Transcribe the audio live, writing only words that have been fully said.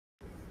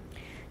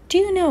Do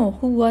you know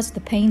who was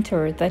the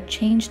painter that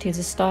changed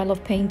his style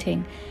of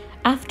painting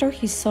after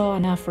he saw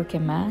an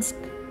African mask?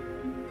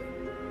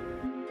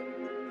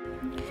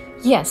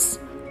 Yes,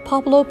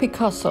 Pablo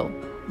Picasso,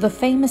 the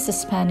famous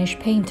Spanish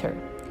painter.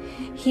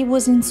 He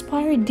was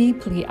inspired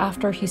deeply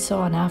after he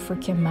saw an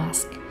African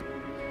mask.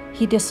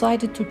 He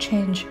decided to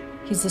change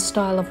his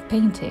style of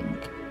painting.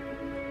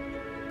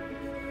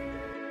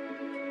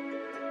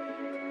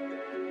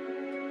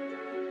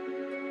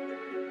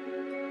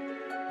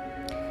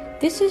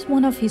 This is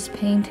one of his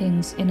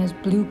paintings in his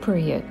blue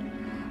period.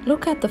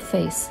 Look at the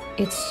face,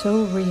 it's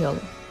so real.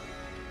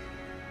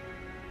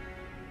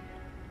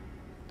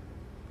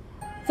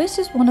 This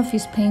is one of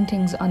his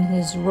paintings on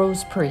his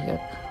rose period,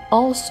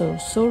 also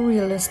so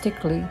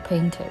realistically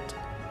painted.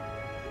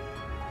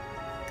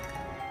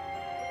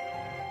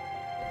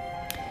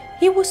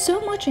 He was so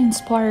much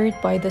inspired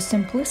by the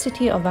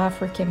simplicity of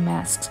African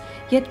masks,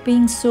 yet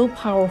being so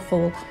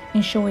powerful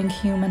in showing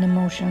human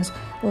emotions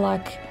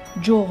like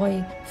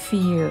joy,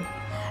 fear.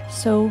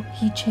 So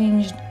he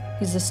changed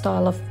his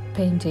style of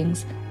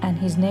paintings and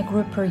his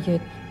Negro period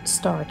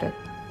started.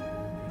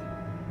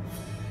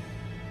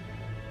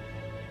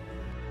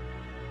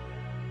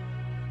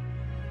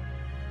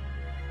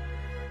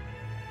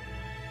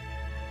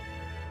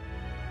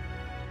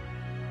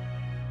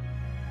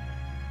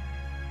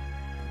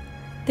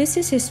 This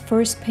is his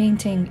first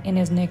painting in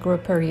his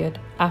Negro period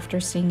after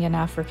seeing an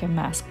African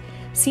mask.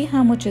 See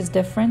how much is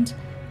different?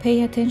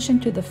 Pay attention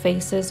to the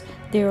faces,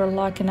 they are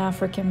like an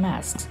African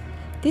masks.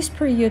 This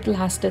period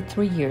lasted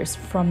 3 years,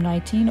 from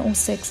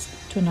 1906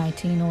 to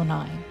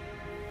 1909.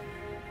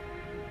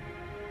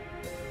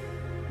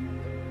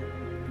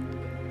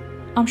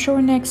 I'm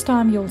sure next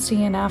time you'll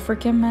see an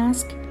African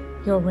mask,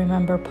 you'll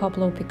remember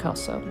Pablo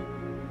Picasso.